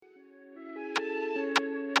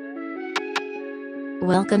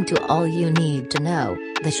Welcome to All You Need to Know,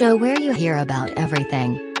 the show where you hear about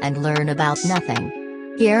everything and learn about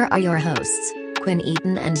nothing. Here are your hosts, Quinn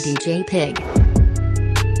Eaton and DJ Pig.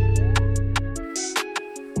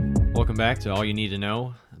 Welcome back to All You Need to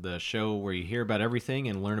Know, the show where you hear about everything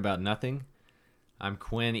and learn about nothing. I'm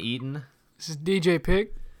Quinn Eaton. This is DJ Pig.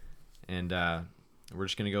 And we're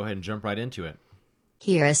just going to go ahead and jump right into it.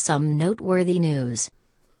 Here is some noteworthy news.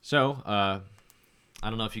 So, I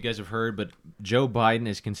don't know if you guys have heard, but Joe Biden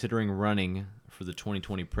is considering running for the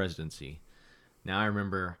 2020 presidency. Now, I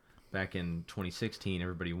remember back in 2016,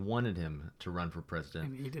 everybody wanted him to run for president.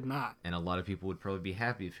 And he did not. And a lot of people would probably be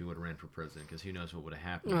happy if he would have ran for president, because who knows what would have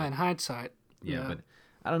happened. In hindsight. Yeah, but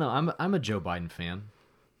I don't know. I'm a Joe Biden fan.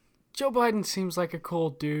 Joe Biden seems like a cool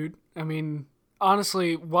dude. I mean,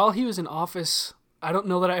 honestly, while he was in office, I don't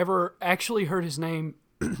know that I ever actually heard his name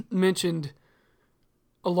mentioned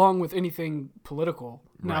along with anything political.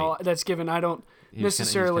 Now, that's given I don't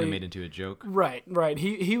necessarily... He's kind of made into a joke. Right.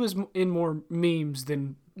 He was in more memes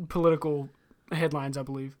than political headlines, I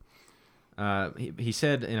believe. He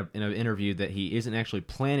said in an interview that he isn't actually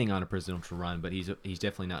planning on a presidential run, but he's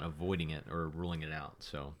definitely not avoiding it or ruling it out.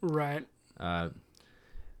 So right.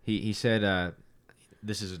 He said,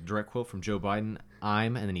 this is a direct quote from Joe Biden,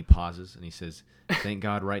 and then he pauses and he says, "Thank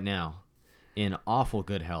God right now, in awful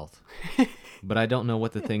good health, but I don't know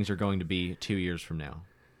what the things are going to be 2 years from now."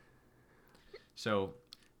 So,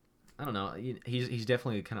 I don't know. He's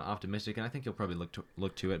definitely kind of optimistic, and I think he'll probably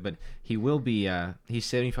look to it. But he will be. He's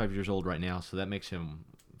 75 years old right now, so that makes him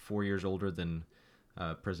 4 years older than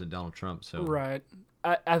President Donald Trump. So right.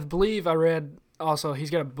 I believe I read also he's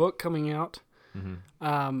got a book coming out, and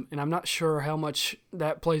I'm not sure how much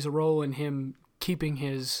that plays a role in him keeping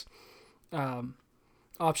his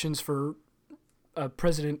options for a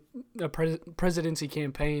presidency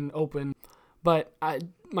campaign open. But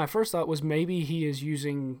my first thought was maybe he is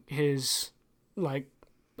using his, like,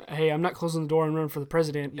 hey, I'm not closing the door and running for the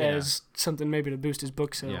president as something maybe to boost his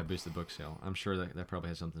book sale. Yeah, boost the book sale. I'm sure that probably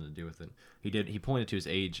has something to do with it. He pointed to his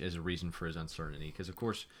age as a reason for his uncertainty, because, of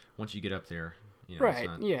course, once you get up there, right,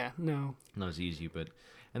 it's not as easy. But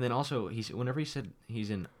and then also, whenever he said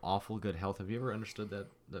he's in awful good health, have you ever understood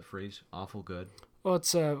that phrase, awful good? Well,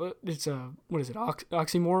 it's what is it,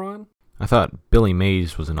 oxymoron? I thought Billy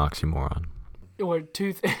Mays was an oxymoron. Or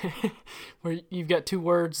where you've got two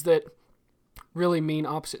words that really mean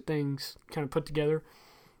opposite things kind of put together.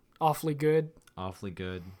 Awfully good. Awfully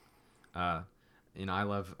good. I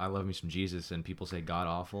love me some Jesus, and people say God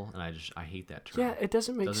awful, and I hate that term. Yeah, it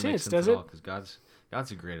doesn't make sense, does it? Because God's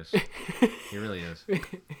the greatest. He really is.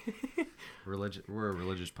 We're a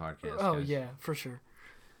religious podcast. Oh, guys. Yeah, for sure.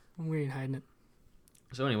 We ain't hiding it.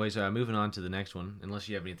 So, anyways, moving on to the next one. Unless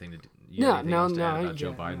you have anything to add about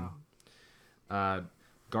Joe Biden. No.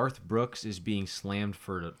 Garth Brooks is being slammed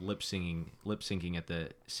for lip syncing at the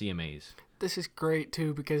CMAs. This is great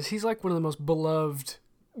too, because he's like one of the most beloved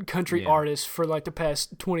country artists for like the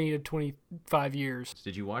past 20 to 25 years.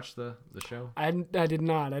 Did you watch the show? I did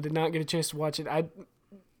not. I did not get a chance to watch it.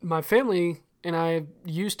 My family and I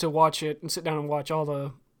used to watch it and sit down and watch all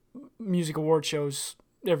the music award shows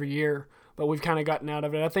every year, but we've kind of gotten out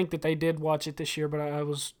of it. I think that they did watch it this year, but I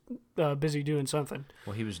was busy doing something.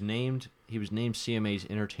 Well, he was named CMA's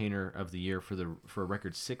Entertainer of the Year for a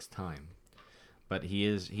record 6th time, but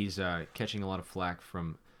he's catching a lot of flack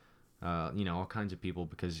from all kinds of people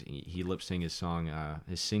because he lip synced his song,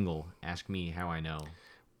 his single "Ask Me How I Know,"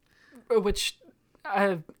 which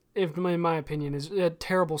in my opinion, is a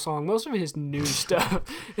terrible song. Most of his new stuff,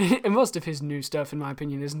 in my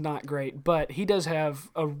opinion, is not great. But he does have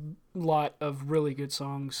a lot of really good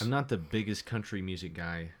songs. I'm not the biggest country music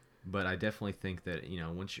guy, but I definitely think that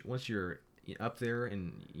once you're up there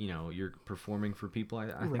and you're performing for people, I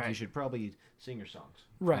think you should probably sing your songs.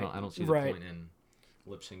 Right. I don't see the point in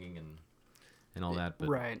lip singing and all that. But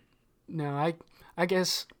right. No, I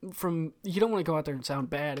guess you don't want to go out there and sound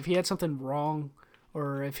bad. If he had something wrong,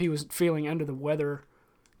 or if he was feeling under the weather,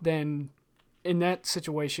 then in that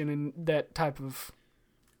situation, in that type of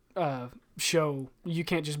show, you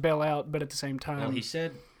can't just bail out, but at the same time... Well, he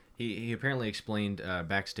said, he apparently explained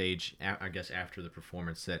backstage, I guess after the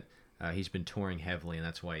performance, that he's been touring heavily, and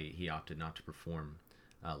that's why he opted not to perform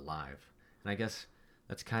live. And I guess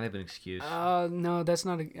that's kind of an excuse. No, that's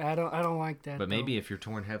not... I don't like that, But maybe if you're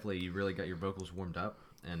touring heavily, you really got your vocals warmed up,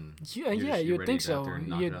 and you'd ready think to so. out there and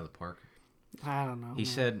knock it out of the park. I don't know. He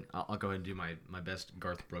said, I'll go ahead and do my best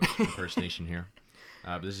Garth Brooks impersonation here.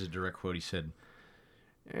 But this is a direct quote. He said,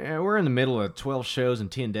 "We're in the middle of 12 shows in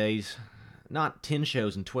 10 days. Not 10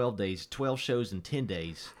 shows in 12 days, 12 shows in 10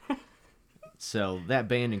 days. So that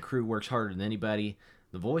band and crew works harder than anybody.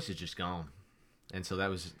 The voice is just gone. And so that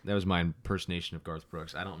was my impersonation of Garth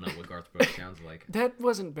Brooks. I don't know what Garth Brooks sounds like. That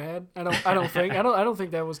wasn't bad. I don't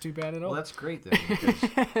think that was too bad at all. Well, that's great then,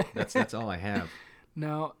 because that's all I have.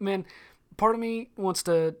 No, man, part of me wants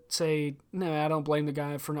to say, no, I don't blame the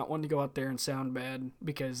guy for not wanting to go out there and sound bad,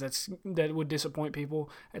 because that would disappoint people.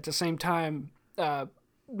 At the same time,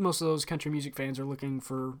 most of those country music fans are looking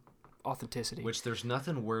for authenticity. Which there's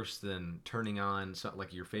nothing worse than turning on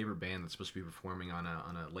like your favorite band that's supposed to be performing on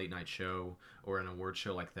a late night show or an award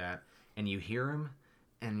show like that, and you hear them,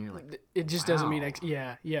 and you're like, it just wow. doesn't mean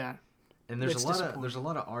yeah. And there's a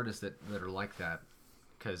lot of artists that are like that,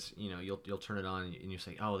 because you'll turn it on and you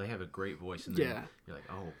say, oh, they have a great voice, and then you're like,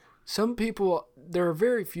 oh. Some people, there are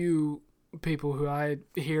very few people who I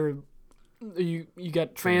hear. You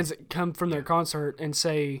got fans that come from their concert and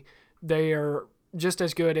say they are just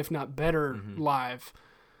as good, if not better, live.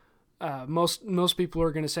 Most people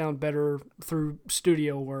are going to sound better through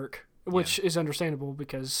studio work, which is understandable,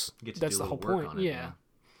 because that's the whole point. Yeah.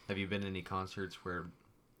 Have you been to any concerts where?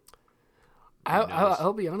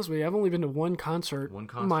 I'll be honest with you. I've only been to one concert.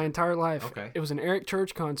 My entire life. Okay. It was an Eric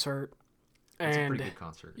Church concert. It's a pretty good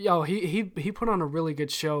concert. Yo, he put on a really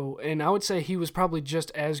good show, and I would say he was probably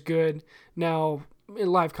just as good. Now,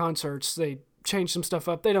 in live concerts, they change some stuff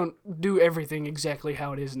up. They don't do everything exactly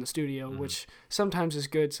how it is in the studio, which sometimes is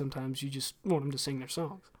good. Sometimes you just want them to sing their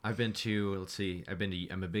songs. I'm a big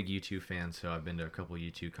U2 fan, so I've been to a couple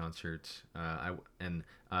U2 concerts.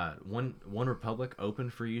 One Republic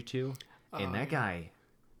opened for U2, and that guy.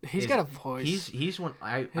 He's got a voice. He's one.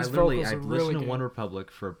 I've listened really to good. One Republic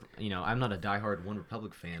for I'm not a diehard One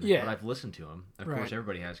Republic fan, Yeah. but I've listened to him. Of course,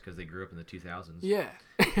 everybody has, because they grew up in the 2000s. Yeah.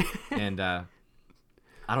 And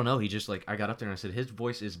I don't know. He just I got up there and I said his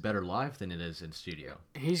voice is better live than it is in studio.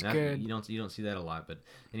 He's good. You don't see that a lot, but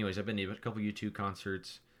anyways, I've been to a couple U2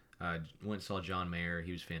 concerts. Went and saw John Mayer.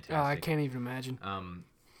 He was fantastic. Oh, I can't even imagine.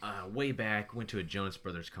 Way back, went to a Jonas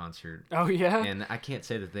Brothers concert. Oh yeah. And I can't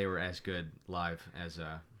say that they were as good live as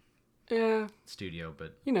studio,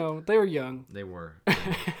 but they were young. They were.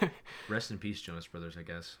 Rest in peace, Jonas Brothers, I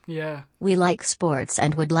guess. Yeah. We like sports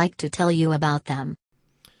and would like to tell you about them.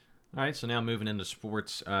 All right, so now moving into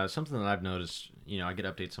sports, something that I've noticed, I get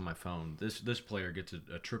updates on my phone. This player gets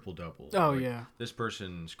a triple double. Oh yeah. This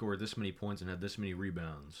person scored this many points and had this many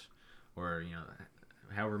rebounds, or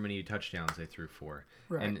however many touchdowns they threw for.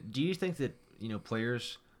 Right. And do you think that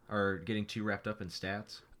players are getting too wrapped up in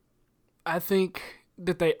stats? I think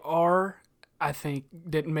that they are. I think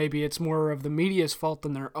that maybe it's more of the media's fault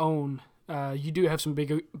than their own. You do have some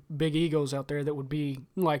big egos out there that would be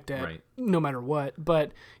like that, right, no matter what.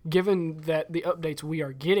 But given that the updates we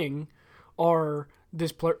are getting are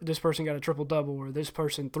this person got a triple double, or this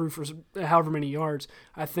person threw for however many yards,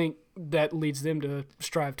 I think that leads them to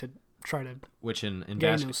strive to try to. Which in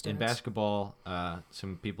basketball,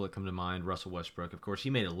 some people that come to mind, Russell Westbrook, of course, he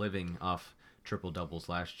made a living off triple doubles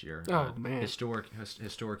last year. Oh man,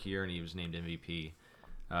 historic year, and he was named MVP.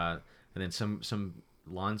 And then some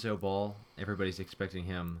Lonzo Ball, everybody's expecting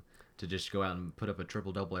him to just go out and put up a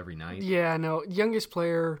triple double every night. Yeah, no, youngest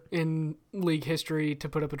player in league history to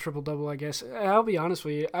put up a triple double, I guess. I'll be honest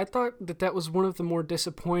with you, I thought that was one of the more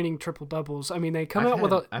disappointing triple doubles. I mean, they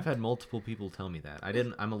I've had multiple people tell me that.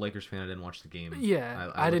 I'm a Lakers fan. I didn't watch the game.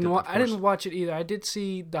 Yeah, I didn't watch it either. I did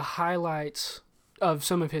see the highlights of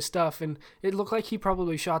some of his stuff, and it looked like he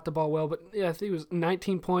probably shot the ball well, but yeah, I think it was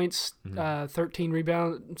 19 points, 13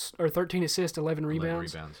 rebounds, or 13 assists, 11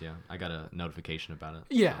 rebounds. 11 rebounds, yeah. I got a notification about it.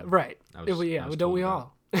 Yeah, so right. Don't we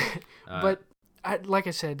all? But like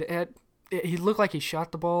I said, he looked like he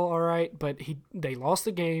shot the ball all right, but they lost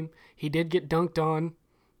the game. He did get dunked on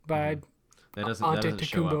by that doesn't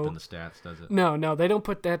show up in the stats, does it? No, they don't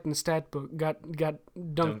put that in the stat book. Got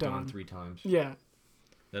dunked on 3 times. Yeah.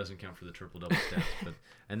 That doesn't count for the triple-double stats.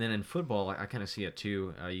 And then in football, I kind of see it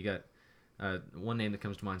too. You got one name that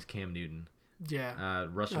comes to mind is Cam Newton. Yeah.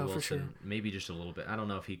 Russell Wilson, for sure. Maybe just a little bit. I don't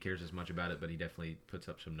know if he cares as much about it, but he definitely puts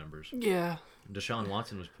up some numbers. Yeah. Deshaun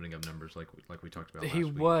Watson was putting up numbers like we talked about last week.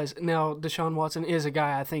 He was. Now, Deshaun Watson is a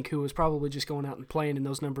guy, I think, who was probably just going out and playing, and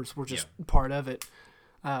those numbers were just part of it.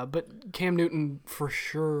 But Cam Newton, for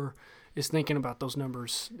sure, is thinking about those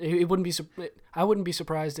numbers. I wouldn't be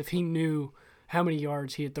surprised if he knew how many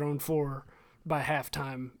yards he had thrown for by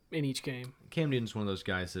halftime in each game. Cam Newton's one of those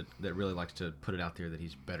guys that really likes to put it out there that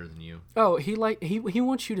he's better than you. Oh, he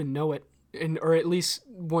wants you to know it, or at least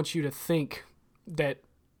wants you to think that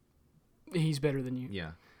he's better than you.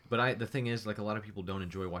 Yeah, but the thing is, like, a lot of people don't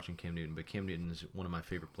enjoy watching Cam Newton, but Cam Newton is one of my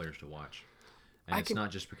favorite players to watch, and it's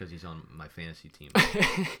not just because he's on my fantasy team.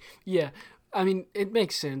 Yeah, I mean, it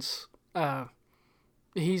makes sense.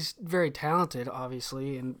 He's very talented,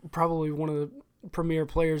 obviously, and probably one of premier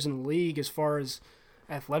players in the league as far as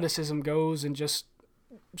athleticism goes and just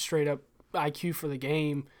straight up IQ for the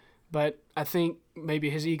game. But I think maybe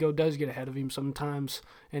his ego does get ahead of him sometimes.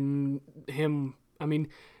 And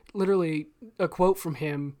literally a quote from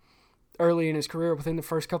him early in his career within the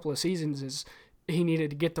first couple of seasons is he needed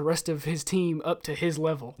to get the rest of his team up to his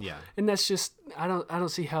level. Yeah. And that's just, I don't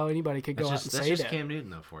see how anybody could go out and say that. That's just Cam Newton,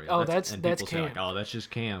 though, for you. Oh, that's people Cam. say, like, oh, that's just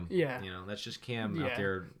Cam. Yeah. That's just Cam out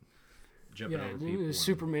there jumping over people.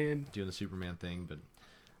 Superman. Doing the Superman thing.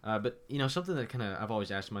 But something that kind of I've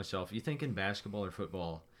always asked myself, you think in basketball or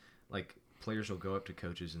football, like, players will go up to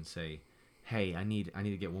coaches and say, hey, I need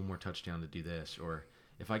to get one more touchdown to do this, or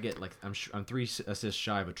if I get, like, I'm 3 assists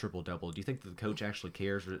shy of a triple-double, do you think the coach actually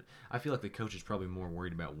cares? Or I feel like the coach is probably more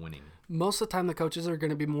worried about winning. Most of the time the coaches are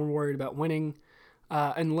going to be more worried about winning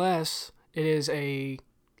unless it is a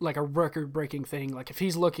record-breaking thing. Like, if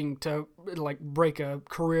he's looking to, like, break a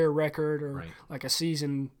career record or, like, a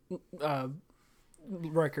season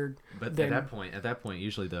record. But then, at that point,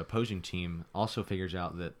 usually the opposing team also figures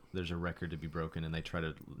out that there's a record to be broken, and they try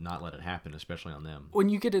to not let it happen, especially on them. When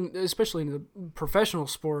you get in, especially in the professional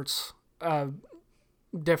sports,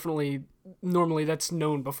 definitely, normally that's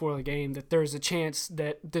known before the game that there's a chance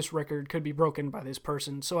that this record could be broken by this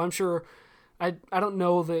person. So I'm sure, I don't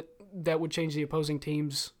know that would change the opposing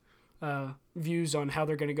team's views on how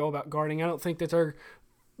they're going to go about guarding. I don't think that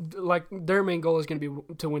their main goal is going to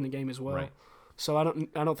be to win the game as well. Right. So I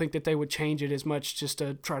don't think that they would change it as much just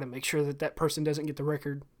to try to make sure that person doesn't get the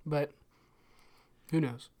record. But who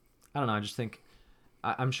knows? I don't know. I just think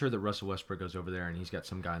I'm sure that Russell Westbrook goes over there and he's got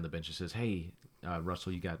some guy on the bench that says, "Hey,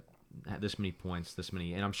 Russell, you got this many points, this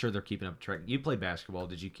many," and I'm sure they're keeping up track. You played basketball.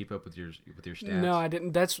 Did you keep up with your stats? No, I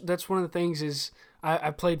didn't. That's one of the things is I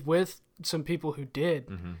played with some people who did,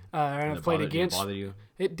 and I played against. Did it bother you?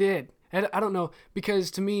 It did. And I don't know, because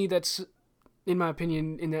to me that's, in my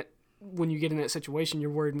opinion, in that. When you get in that situation, you're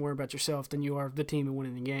worried more about yourself than you are the team and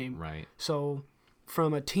winning the game. Right. So,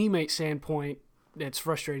 from a teammate standpoint, it's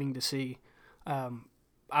frustrating to see. I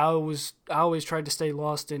always tried to stay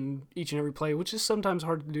lost in each and every play, which is sometimes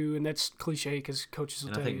hard to do, and that's cliche because coaches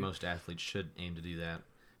will tell you. And I think most athletes should aim to do that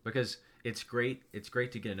because it's great. It's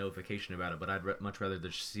great to get a notification about it, but I'd much rather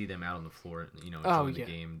just see them out on the floor, enjoying the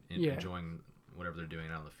game, enjoying whatever they're doing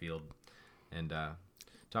out on the field, and.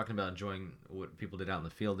 Talking about enjoying what people did out in the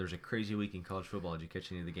field, there's a crazy week in college football. Did you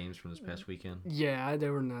catch any of the games from this past weekend? Yeah, they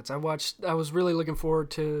were nuts. I was really looking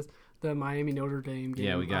forward to the Miami Notre Dame game.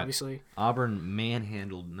 Yeah, we got obviously. Auburn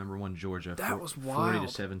manhandled number 1 Georgia. That was wild.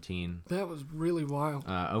 40-17. That was really wild.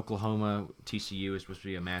 Oklahoma TCU is supposed to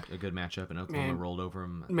be a good matchup, and Oklahoma rolled over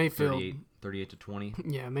them. Mayfield 38-20.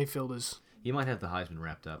 Yeah, Mayfield is. He might have the Heisman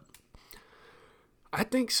wrapped up. I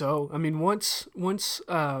think so. I mean, once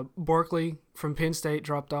Barkley from Penn State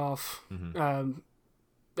dropped off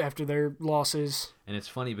after their losses, and it's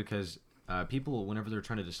funny because people, whenever they're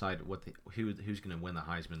trying to decide who's going to win the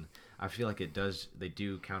Heisman, I feel like they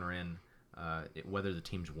do counter in whether the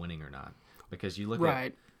team's winning or not, because you look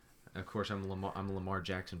at. Of course, I'm a Lamar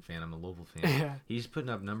Jackson fan. I'm a Louisville fan. Yeah. He's putting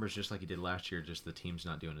up numbers just like he did last year. Just the team's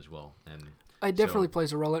not doing as well, and it definitely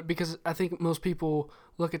plays a role because I think most people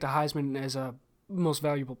look at the Heisman as a most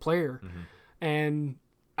valuable player, and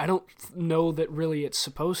I don't know that really it's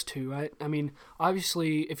supposed to. I mean,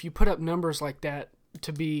 obviously, if you put up numbers like that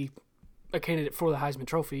to be a candidate for the Heisman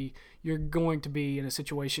Trophy, you're going to be in a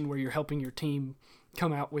situation where you're helping your team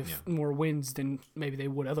come out with more wins than maybe they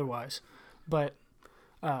would otherwise. But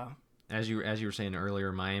as you were saying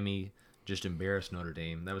earlier, Miami just embarrassed Notre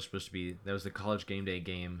Dame. That was the College Game Day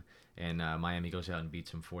game. And Miami goes out and beats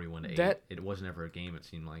them 41-8. It wasn't ever a game, it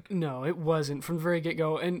seemed like. No, it wasn't from the very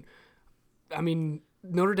get-go. And, I mean,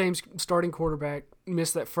 Notre Dame's starting quarterback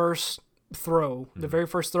missed that first throw. The very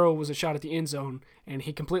first throw was a shot at the end zone, and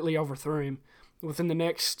he completely overthrew him. Within the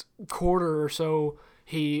next quarter or so,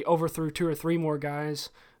 he overthrew 2 or 3 more guys,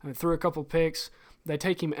 threw a couple picks. They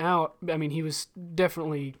take him out. I mean, he was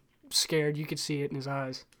definitely scared. You could see it in his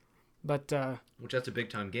eyes. But which that's a big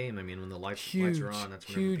time game. I mean, when the lights are on, that's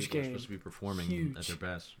when people are supposed to be performing at their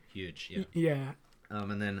best. Huge, yeah. Yeah.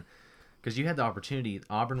 And then, because you had the opportunity,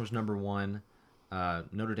 Auburn was number 1,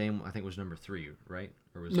 Notre Dame I think was number 3, right?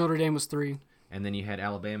 Notre Dame was 3. And then you had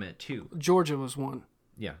Alabama at 2. Georgia was 1.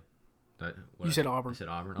 Yeah. You said Auburn. I said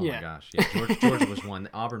Auburn. Oh my gosh. Yeah. Georgia was 1.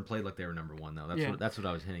 Auburn played like they were number 1 though. That's what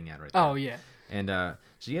I was hinting at right there. Oh yeah. And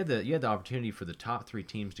so you had the opportunity for the top 3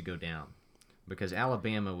 teams to go down. Because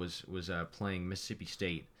Alabama was playing Mississippi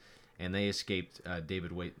State, and they escaped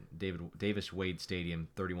Davis Wade Stadium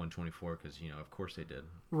 31-24 because of course they did.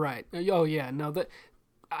 Right. Oh yeah. No,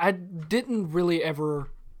 I didn't really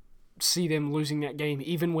ever see them losing that game,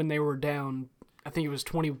 even when they were down I think it was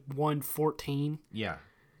 21-14. Yeah,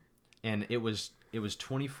 and it was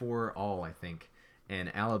 24 all, I think. And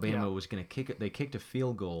Alabama was going to kick it. They kicked a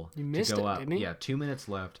field goal You missed to go it, up. didn't you? Yeah, 2 minutes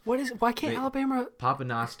left. Why can't Alabama?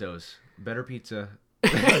 Papanastos, better pizza,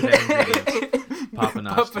 better ingredients.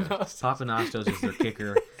 Papanastos. Papanastos. Papanastos is their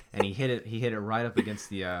kicker, and he hit it right up against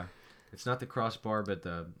the. It's not the crossbar, but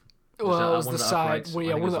the. Well, it was one the of side. uprights. Well, I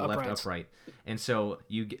yeah, think one it of was the left uprights. upright, and so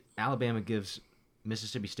Alabama gives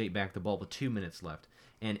Mississippi State back the ball with 2 minutes left,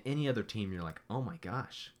 and any other team, you're like, oh my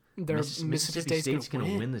gosh. Mississippi State's going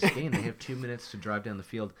to win this game. They have 2 minutes to drive down the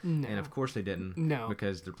field. No. And, of course, they didn't. No.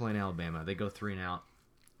 Because they're playing Alabama. They go 3 and out,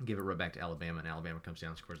 give it right back to Alabama, and Alabama comes down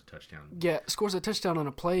and scores a touchdown. Yeah, scores a touchdown on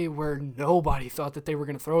a play where nobody thought that they were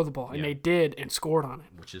going to throw the ball, and Yeah. they did and scored on it.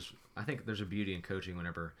 Which is, I think there's a beauty in coaching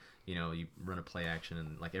whenever, you run a play action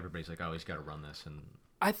and, like, everybody's like, oh, he's got to run this. And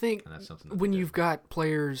I think that's something that when they do. you've got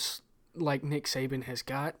players like Nick Saban has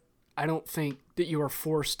got, I don't think that you are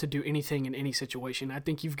forced to do anything in any situation. I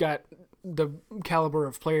think you've got the caliber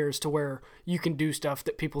of players to where you can do stuff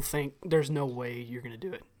that people think there's no way you're going to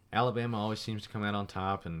do it. Alabama always seems to come out on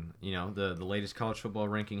top, and, the latest college football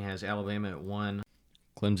ranking has Alabama at 1,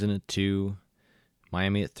 Clemson at 2,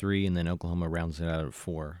 Miami at 3, and then Oklahoma rounds it out at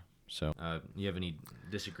 4. So, you have any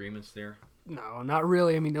disagreements there? No, not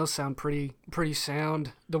really. I mean, those sound pretty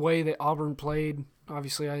sound. The way that Auburn played,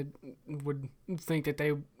 obviously, I would think that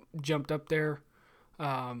they jumped up there.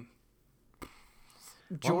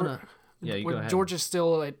 You go ahead. Georgia's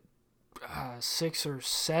still at 6 or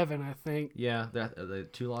 7, I think. Yeah, the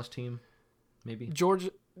 2-loss team, maybe.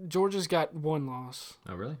 Georgia's got 1 loss.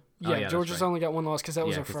 Oh, really? Yeah, Georgia's only got 1 loss because that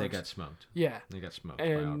was their because first. they got smoked. Yeah, They got smoked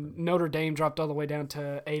by Auburn. and Notre Dame dropped all the way down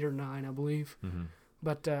to 8 or 9, I believe. Mm-hmm.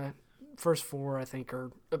 But first 4, I think,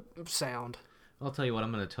 are sound. I'll tell you what.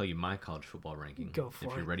 I'm going to tell you my college football ranking. Go for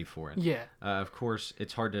if it. you're ready for it. Yeah, Of course,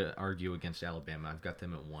 it's hard to argue against Alabama. I've got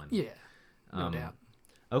them at 1. yeah, no doubt.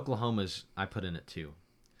 Oklahoma's I put in at 2,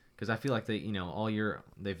 because I feel like they, all year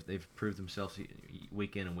they've proved themselves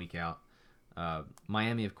week in and week out.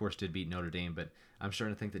 Miami, of course, did beat Notre Dame, but I'm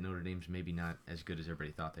starting to think that Notre Dame's maybe not as good as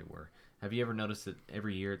everybody thought they were. Have you ever noticed that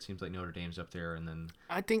every year it seems like Notre Dame's up there, and then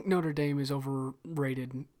I think Notre Dame is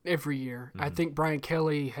overrated every year. I Mm-hmm. think Brian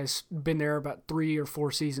Kelly has been there about 3 or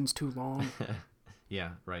 4 seasons too long.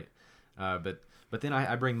 yeah, right. But then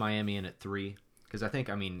I bring Miami in at 3, because I think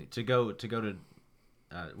to go to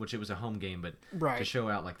which it was a home game, but Right. to show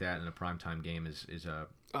out like that in a primetime game is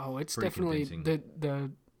Oh, it's pretty definitely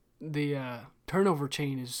convincing. the turnover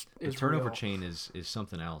chain is the turnover real. chain is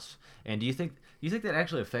something else. And do you think that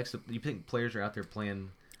actually affects? You think players are out there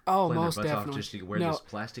playing Oh, their most butts off definitely. just to wear No, this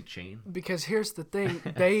plastic chain? because here's the thing,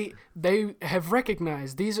 they have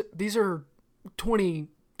recognized these are 20,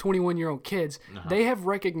 21-year-old kids. Uh-huh. They have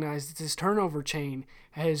recognized that this turnover chain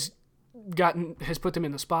has put them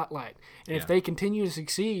in the spotlight. And if Yeah. they continue to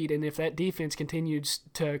succeed, and if that defense continues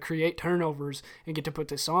to create turnovers and get to put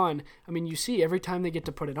this on, I mean, you see every time they get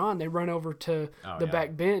to put it on, they run over to Oh, the yeah.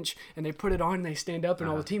 back bench and they put it on and they stand up and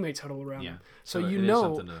all the teammates huddle around Yeah. them. So So you it is know,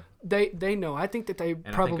 something to- they know. I think that they And I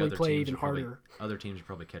think probably other play teams even are probably- harder. Other teams are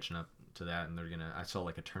probably catching up to that, and they're gonna. I saw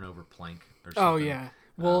like a turnover plank or Oh something. yeah.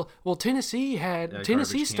 Well, Tennessee garbage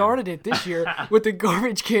Tennessee can. started it this year with the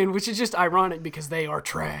garbage can, which is just ironic because they are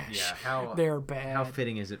trash. Yeah. How They're bad. How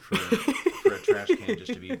fitting is it for a trash can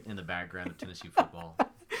just to be in the background of Tennessee football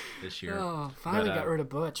this year? Oh, finally But, got rid of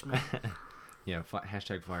Butch, man. Yeah,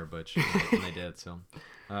 hashtag fire Butch, and they did. So,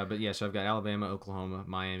 but yeah, so I've got Alabama, Oklahoma,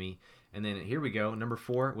 Miami, and then here we go, number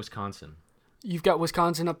 4, Wisconsin. You've got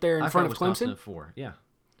Wisconsin up there in I've front got of Wisconsin Clemson. at 4. Yeah.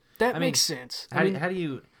 That I mean, makes sense. How do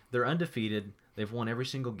you? They're undefeated. They've won every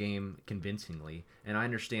single game convincingly, and I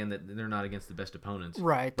understand that they're not against the best opponents.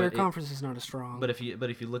 Right, their but conference is not as strong. But if you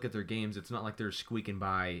look at their games, it's not like they're squeaking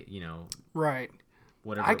by, right,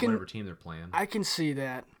 whatever team they're playing. I can see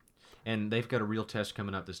that. And they've got a real test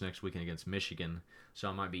coming up this next weekend against Michigan, so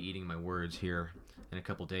I might be eating my words here in a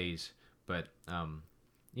couple days. But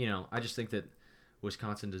I just think that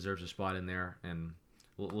Wisconsin deserves a spot in there, and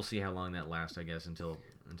we'll see how long that lasts, I guess, until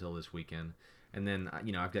this weekend. And then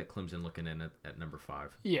I've got Clemson looking in at number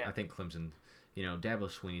 5. Yeah. I think Clemson. Dabo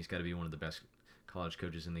Swinney's got to be one of the best college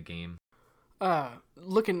coaches in the game.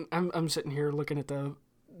 I'm sitting here looking at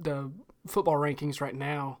the football rankings right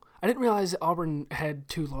now. I didn't realize that Auburn had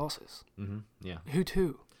 2 losses. Mm-hmm. Yeah, Who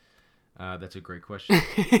 2? that's a great question.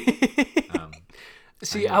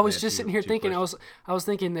 See, know I was they just have sitting here two thinking, I was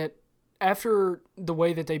thinking that after the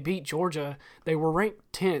way that they beat Georgia, they were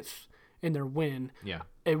ranked 10th in their win. Yeah.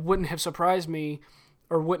 It wouldn't have surprised me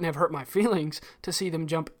or wouldn't have hurt my feelings to see them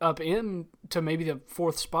jump up in to maybe the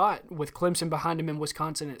 4th spot with Clemson behind them and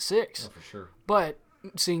Wisconsin at 6. Oh, for sure. But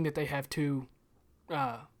seeing that they have 2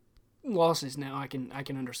 losses now, I can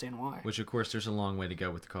understand why. Which, of course, there's a long way to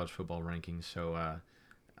go with the college football rankings. So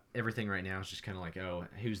everything right now is just kind of like, oh,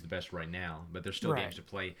 who's the best right now? But there's still games to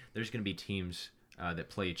play. There's going to be teams that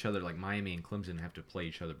play each other, like Miami and Clemson have to play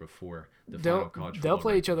each other before the final college football. They'll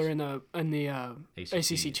play rankings. each other in the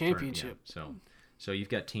ACC championship. Yeah. So you've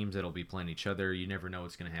got teams that'll be playing each other. You never know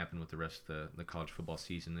what's going to happen with the rest of the college football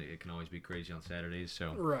season. It can always be crazy on Saturdays.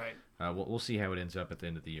 So we'll see how it ends up at the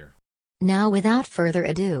end of the year. Now, without further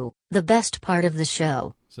ado, the best part of the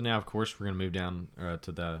show. So now, of course, we're going to move down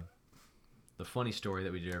to the funny story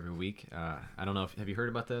that we do every week. I don't know have you heard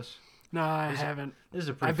about this? No, I haven't.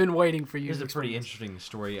 I've been waiting for you. This is a pretty interesting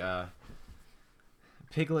story.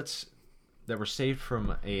 Piglets that were saved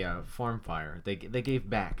from a farm fire, they gave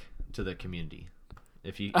back to the community.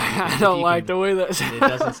 I don't like the way that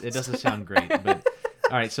sounds. It doesn't sound great, but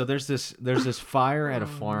all right. So there's this fire at a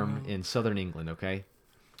farm in southern England. Okay,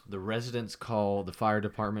 the residents call the fire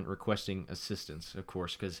department requesting assistance, of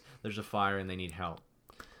course, because there's a fire and they need help.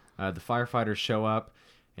 The firefighters show up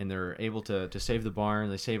and they're able to save the barn.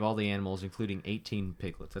 They save all the animals, including 18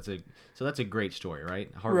 piglets. That's a great story,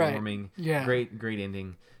 right? Heartwarming. Right. Yeah. Great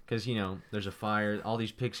ending. Because there's a fire. All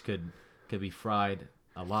these pigs could be fried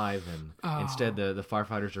alive, and instead the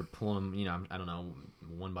firefighters are pulling them. I don't know,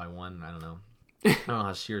 one by one. I don't know. I don't know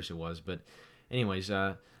how serious it was, but anyways,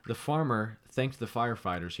 the farmer thanked the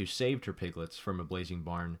firefighters who saved her piglets from a blazing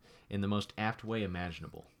barn in the most apt way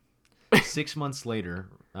imaginable. 6 months later,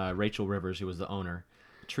 Rachel Rivers, who was the owner,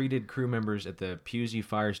 treated crew members at the Pusey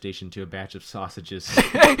fire station to a batch of sausages,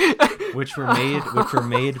 which were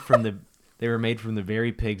made from the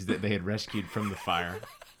very pigs that they had rescued from the fire.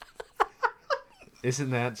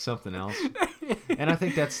 Isn't that something else? And I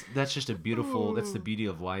think that's just a beautiful. That's the beauty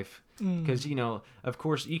of life, because of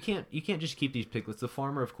course you can't just keep these piglets. The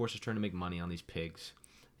farmer, of course, is trying to make money on these pigs,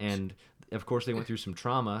 and of course they went through some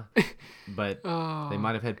trauma, but they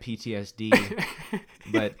might have had PTSD.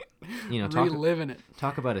 But reliving it.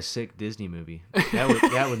 Talk about a sick Disney movie.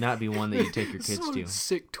 That would not be one that you take your kids to.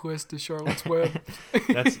 Sick twist to Charlotte's Web.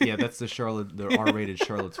 That's the R-rated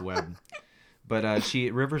Charlotte's Web. But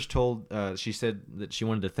Rivers she said that she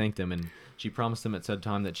wanted to thank them, and she promised them at said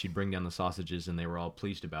time that she'd bring down the sausages, and they were all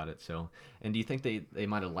pleased about it. So, and do you think they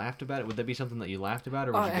might have laughed about it? Would that be something that you laughed about,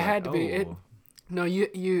 or was it had to be? It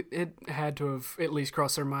had to have at least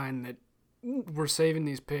crossed their mind that we're saving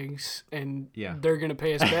these pigs, and they're gonna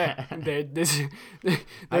pay us back.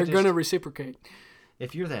 They're gonna reciprocate.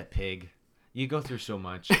 If you're that pig, you go through so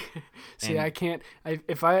much. See, I can't.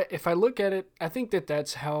 If I look at it, I think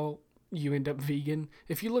that's how you end up vegan.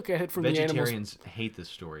 If you look at it from the animals, vegetarians hate this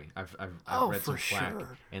story. I've read some flack,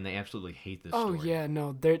 and they absolutely hate this story. Oh yeah,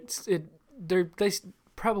 no, they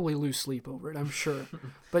probably lose sleep over it, I'm sure.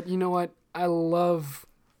 But you know what? I love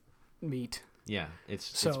meat. Yeah,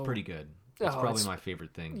 it's pretty good. It's probably my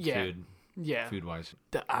favorite thing. Yeah, food wise.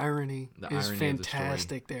 The irony is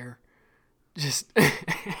fantastic there. Just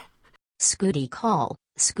Scooty call.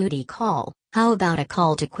 How about a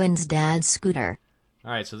call to Quinn's dad, Scooter? All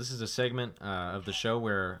right, so this is a segment of the show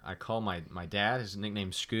where I call my dad. His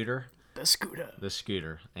nickname's Scooter. The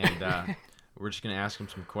Scooter. And we're just going to ask him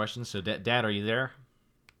some questions. So, Dad, are you there?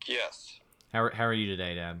 Yes. How are you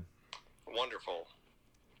today, Dad? Wonderful.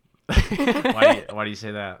 Why do you say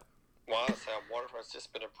that? Well, I say I'm wonderful. It's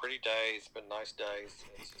just been a pretty day. It's been nice days.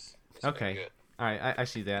 It's okay. been good. All right, I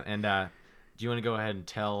see that. And do you want to go ahead and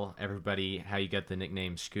tell everybody how you got the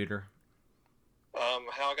nickname Scooter?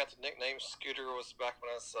 How I got the nickname Scooter was back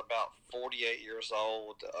when I was about 48 years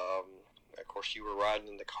old. Of course, you were riding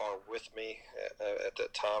in the car with me at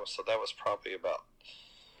that time, so that was probably about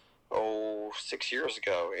 6 years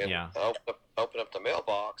ago. And I opened up the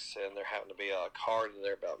mailbox, and there happened to be a card in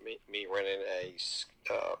there about me renting a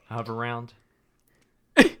hover round.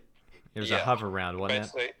 It was a hover round,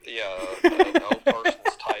 wasn't it? Yeah, an old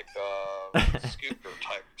person's type scooter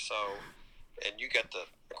type. So, and you got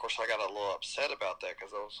of course, I got a little upset about that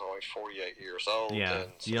because I was only 48 years old. Yeah,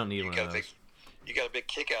 and so you don't need one of those. You got a big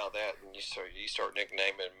kick out of that, and you start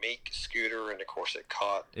nicknaming Meek Scooter, and of course it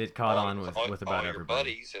caught on with about all everybody. Your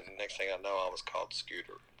buddies, and the next thing I know, I was called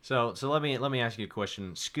Scooter. So let me ask you a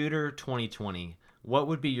question. Scooter 2020. What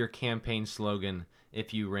would be your campaign slogan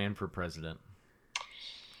if you ran for president?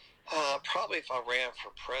 Probably if I ran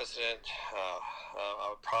for president, I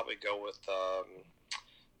would probably go with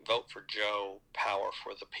Vote for Joe, Power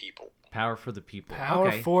for the People. Power for the people.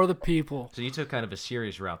 Power for the people. So you took kind of a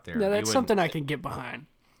serious route there. Yeah, that's something I can get behind.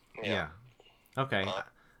 Yeah. Okay.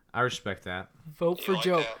 I respect that. Vote for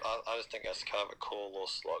Joe. I just think that's kind of a cool little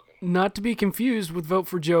slogan. Not to be confused with Vote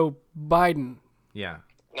for Joe Biden. Yeah.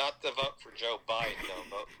 Not the vote for Joe Biden,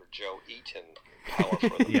 no, vote for Joe Eaton. Power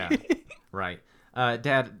for the Yeah, right.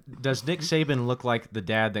 Dad, does Nick Saban look like the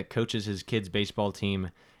dad that coaches his kid's baseball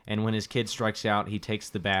team, and when his kid strikes out, he takes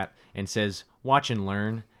the bat and says, "Watch and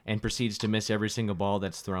learn," and proceeds to miss every single ball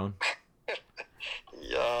that's thrown?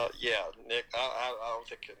 Yeah, Nick. I don't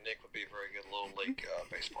think Nick would be a very good little league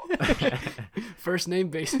baseball coach. First name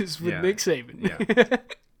basis with Yeah. Nick Saban. Yeah.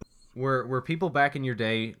 Were people back in your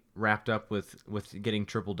day wrapped up with getting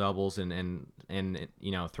triple doubles and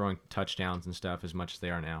throwing touchdowns and stuff as much as they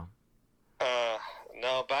are now?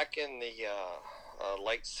 No, back in the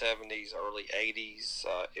late 70s, early 80s,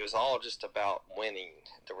 it was all just about winning.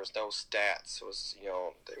 There was no stats. It was,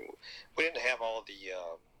 we didn't have all the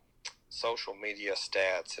social media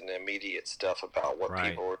stats and immediate stuff about what Right.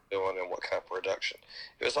 people were doing and what kind of production.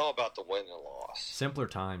 It was all about the win and loss. Simpler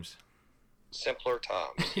times. Simpler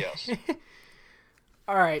times, yes.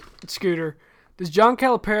 All right, Scooter. Does John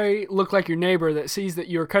Calipari look like your neighbor that sees that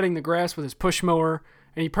you're cutting the grass with his push mower,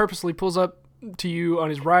 and he purposely pulls up to you on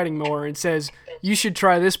his riding mower and says, "You should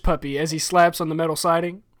try this puppy," as he slaps on the metal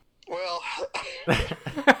siding? Well,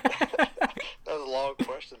 that was a long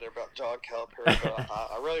question there about John Calipari, but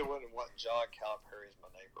I really wouldn't want John Calipari as my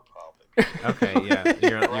neighbor, probably. Okay, yeah,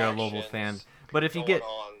 you're a Louisville fan. But if you Going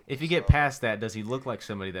get on, past that, does he look like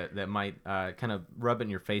somebody that might kind of rub it in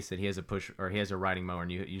your face that he has a push or he has a riding mower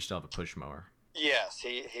and you still have a push mower? Yes,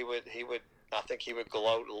 he would. I think he would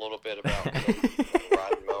gloat a little bit about the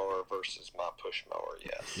riding mower versus my push mower.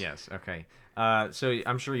 Yes. Yes. Okay. So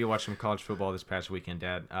I'm sure you watched some college football this past weekend,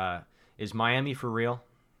 Dad. Is Miami for real?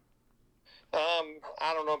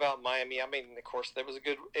 I don't know about Miami. I mean, of course, it was a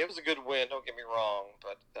good win. Don't get me wrong,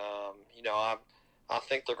 but I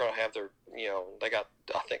think they're going to have they got,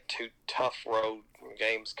 I think, 2 tough road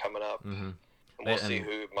games coming up. Mm-hmm. And we'll see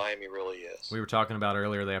who Miami really is. We were talking about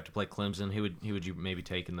earlier they have to play Clemson. Who would you maybe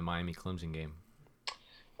take in the Miami Clemson game?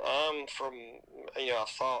 I've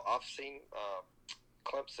seen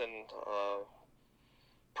Clemson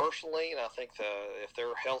personally, and I think if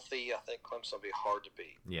they're healthy, I think Clemson will be hard to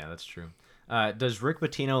beat. Yeah, that's true. Does Rick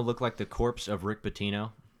Pitino look like the corpse of Rick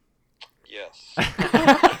Pitino? Yes.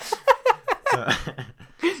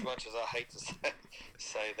 As much as I hate to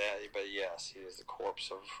say that, but yes, he is the corpse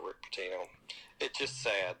of Rick Pitino. It's just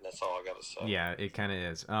sad. That's all I got to say. Yeah, it kind of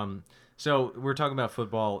is. So we're talking about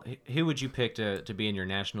football. Who would you pick to be in your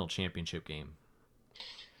national championship game?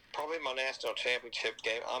 Probably my national championship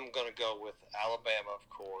game. I'm going to go with Alabama, of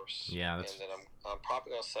course. Yeah, that's... And then I'm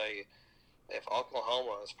probably going to say if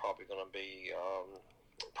Oklahoma is probably going to be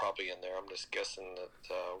probably in there. I'm just guessing that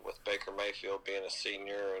with Baker Mayfield being a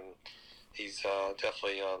senior and he's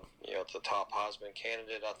definitely the top Heisman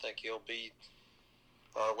candidate, I think he'll be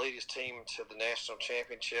lead his team to the national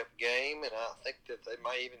championship game, and I think that they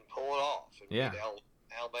might even pull it off. And yeah.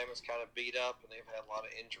 Alabama's kind of beat up, and they've had a lot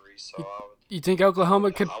of injuries. So you think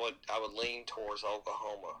Oklahoma could? I would lean towards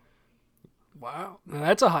Oklahoma. Wow, now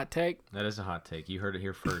that's a hot take. That is a hot take. You heard it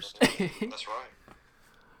here first. That's right.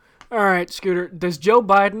 All right, Scooter. Does Joe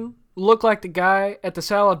Biden look like the guy at the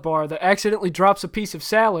salad bar that accidentally drops a piece of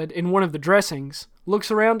salad in one of the dressings,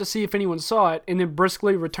 looks around to see if anyone saw it, and then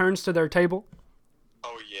briskly returns to their table?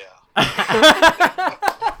 Oh, yeah.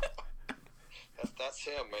 That's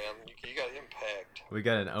him, man. You got him pegged. We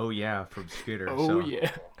got an "oh yeah" from Scooter. Oh, so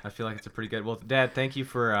yeah. I feel like it's a pretty good. Well, Dad, thank you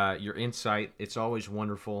for your insight. It's always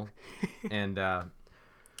wonderful. And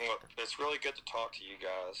it's really good to talk to you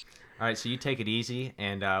guys. All right, so you take it easy,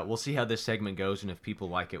 and we'll see how this segment goes, and if people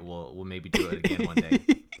like it, we'll maybe do it again one day.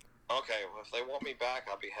 Okay, well, if they want me back,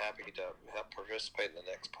 I'll be happy to help participate in the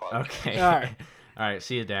next podcast. Okay. All right. All right,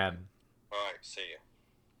 see you, Dad. All right, see you.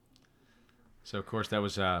 So, of course, that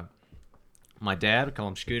was my dad. We call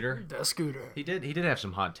him Scooter. The Scooter. He did have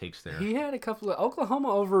some hot takes there. He had a couple of Oklahoma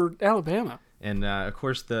over Alabama. And of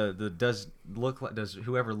course, does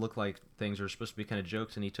whoever look like things are supposed to be kind of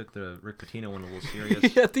jokes, and he took the Rick Pitino one a little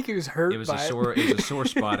serious. Yeah, I think he was hurt. It was by a sore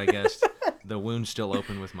spot, I guess. The wound's still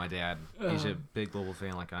open with my dad. He's a big Louisville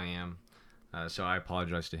fan like I am, so I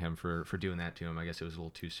apologize to him for doing that to him. I guess it was a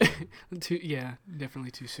little too soon. Yeah,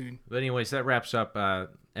 definitely too soon. But anyways, that wraps up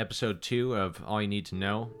episode 2 of All You Need to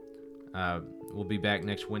Know. We'll be back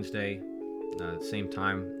next Wednesday, same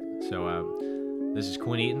time. So this is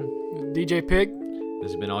Quinn Eaton. DJ Pig.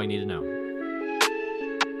 This has been All You Need to Know.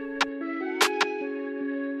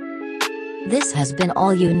 This has been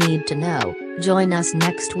All You Need to Know. Join us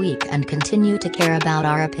next week and continue to care about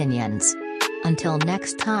our opinions. Until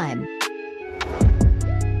next time.